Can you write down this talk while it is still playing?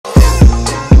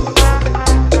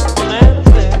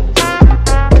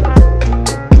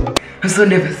I'm so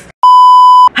nervous.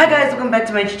 Hi guys, welcome back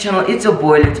to my channel. It's your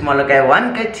boy, it's Marlowe guy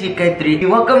 1 guy 2 guy 3.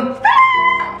 Welcome.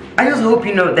 I just hope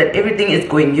you know that everything is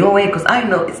going your way, because I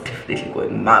know it's definitely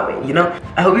going my way, you know.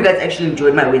 I hope you guys actually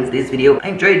enjoyed my Wednesday's video. I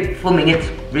enjoyed filming it,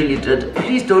 really did.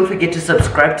 Please don't forget to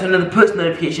subscribe, turn on the post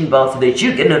notification bell so that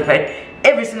you get notified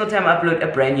every single time I upload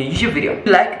a brand new YouTube video.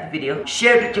 Like the video,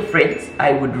 share it with your friends.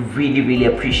 I would really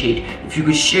appreciate if you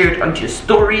could share it onto your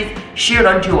stories, share it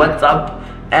onto your WhatsApp,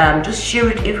 just share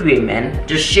it everywhere, man.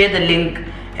 Just share the link,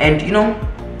 and you know,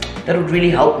 that would really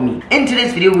help me. In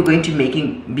today's video, we're going to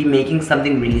be making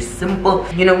something really simple.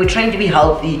 You know, we're trying to be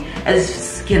healthy.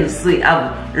 As you can see,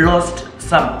 I've lost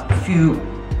some few,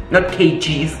 not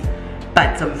kgs,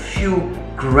 but some few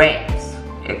grams.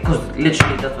 Because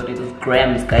literally that's what it is,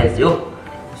 grams, guys. Yo,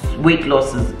 weight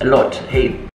loss is a lot,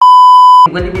 hey.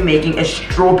 I'm going to be making a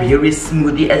strawberry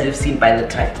smoothie, as you've seen by the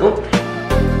title.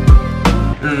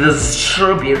 The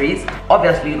strawberries,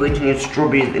 obviously you're going to need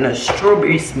strawberries in a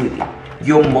strawberry smoothie.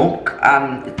 Your milk,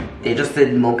 they just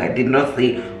said milk, I did not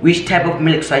say which type of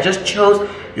milk, so I just chose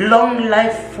long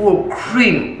life full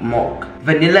cream milk,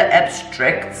 vanilla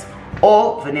extracts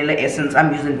or vanilla essence.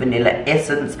 I'm using vanilla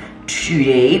essence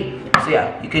today, so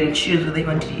yeah, you can choose whether you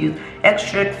want to use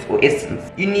extracts or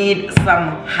essence. You need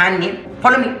some honey.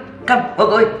 Follow me, come, we're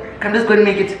going, come, just go and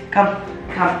make it, come.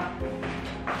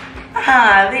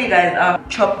 There you guys,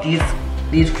 chop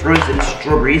these frozen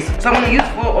strawberries. So I'm gonna use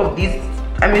 4 of these.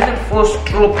 I'm using 4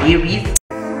 strawberries.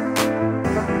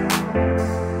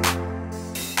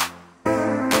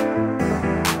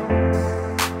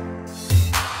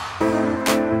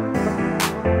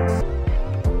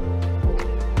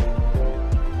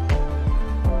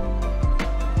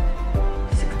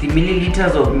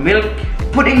 Milliliters of milk.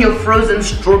 Put in your frozen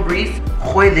strawberries,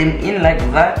 pour them in like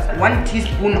that. 1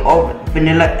 teaspoon of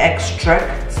vanilla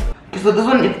extract. So this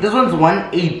one's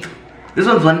 1/8. This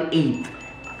one's 1/8.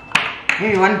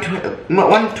 Maybe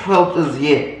 1/12 is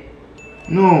here.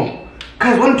 No,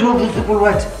 guys, 1/12 is equal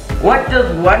what? What does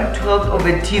 1/12 of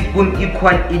a teaspoon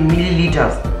equal in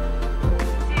milliliters?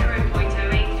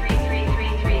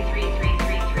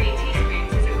 0.083333333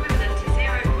 teaspoons is equivalent to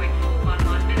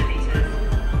 0.411 milliliters.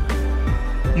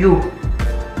 You.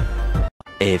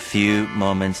 A few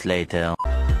moments later. I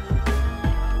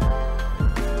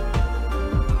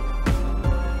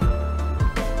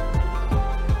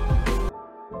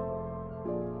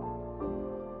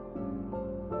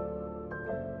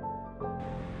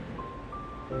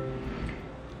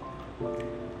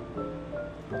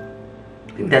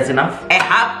think that's enough. A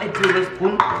half a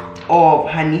tablespoon of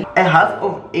honey. Half a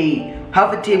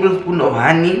tablespoon of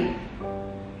honey.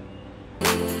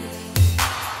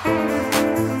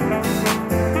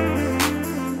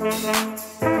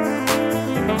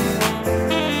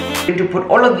 I'm going to put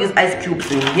all of these ice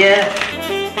cubes in here.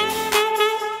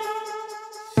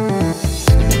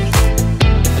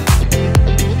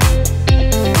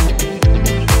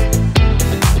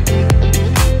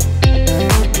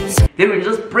 Then we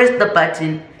just press the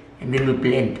button and then we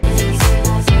blend.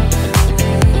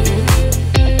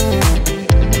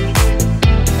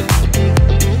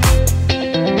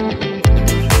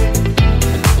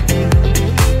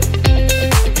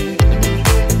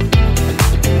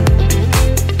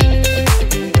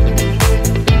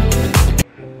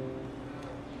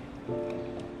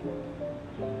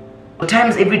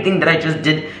 Times everything that I just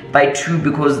did by 2,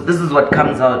 because this is what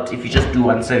comes out if you just do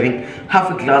 1 serving, half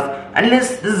a glass,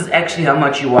 unless this is actually how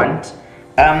much you want.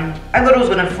 I thought I was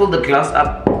gonna fill the glass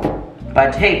up,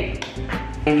 but hey,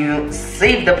 can you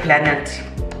save the planet?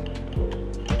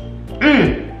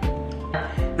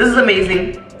 This is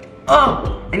amazing.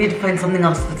 Oh, I need to find something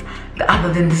else that's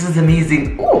other than this is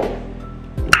amazing. Oh,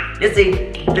 let's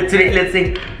say this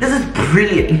is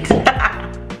brilliant.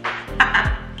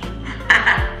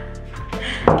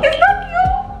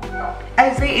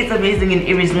 I say it's amazing in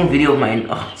every single video of mine.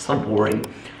 Oh, so boring.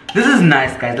 This is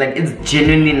nice, guys. Like, it's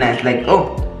genuinely nice. Like,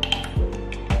 oh.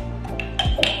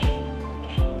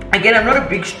 Again, I'm not a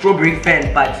big strawberry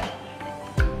fan, but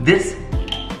this,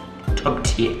 top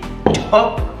tier.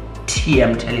 Top tier,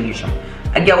 I'm telling you, Sham.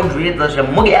 Again, I would rate this, Sham.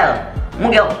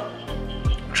 Mugel.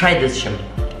 Try this, Sham.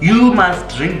 You must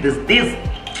drink this.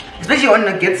 Especially when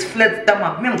it gets flat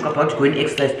stomach. I'm about to go and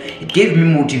exercise. It gave me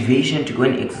motivation to go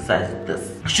and exercise with this.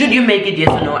 Should you make it, yes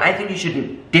or no? I think you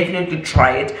should definitely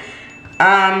try it.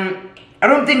 I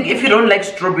don't think if you don't like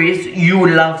strawberries, you will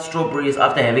love strawberries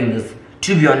after having this,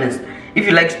 to be honest. If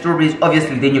you like strawberries,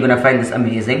 obviously then you're gonna find this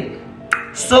amazing.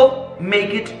 So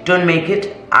make it, don't make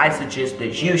it. I suggest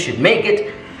that you should make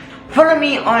it. Follow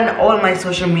me on all my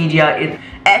social media. It's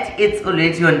at It's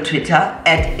Olwethu on Twitter,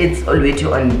 at It's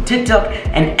Olwethu on TikTok,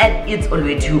 and at It's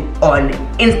Olwethu on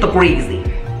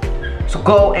Instagram. So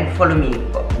go and follow me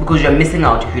because you're missing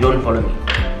out if you don't follow me.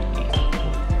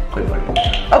 Go and follow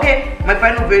me. Okay, my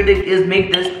final verdict is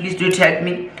make this. Please do tag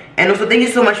me. And also thank you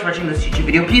so much for watching this YouTube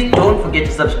video. Please don't forget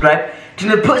to subscribe to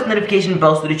the post notification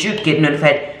bell so that you get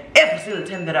notified every single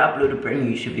time that I upload a brand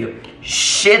new YouTube video.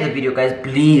 Share the video, guys,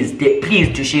 please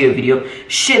do share your video.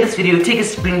 Share this video, take a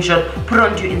screenshot, put it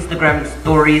onto your Instagram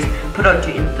stories, put it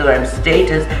onto your Instagram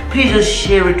status. Please just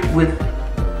share it with,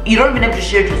 you don't even have to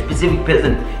share it to a specific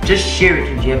person, just share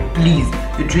it with you, please.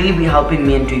 You'd really be helping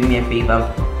me and doing me a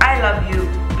favor. I love you.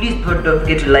 Please don't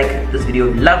forget to like this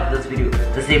video, love this video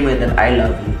the same way that I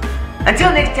love you.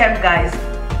 Until next time, guys,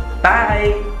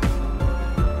 bye.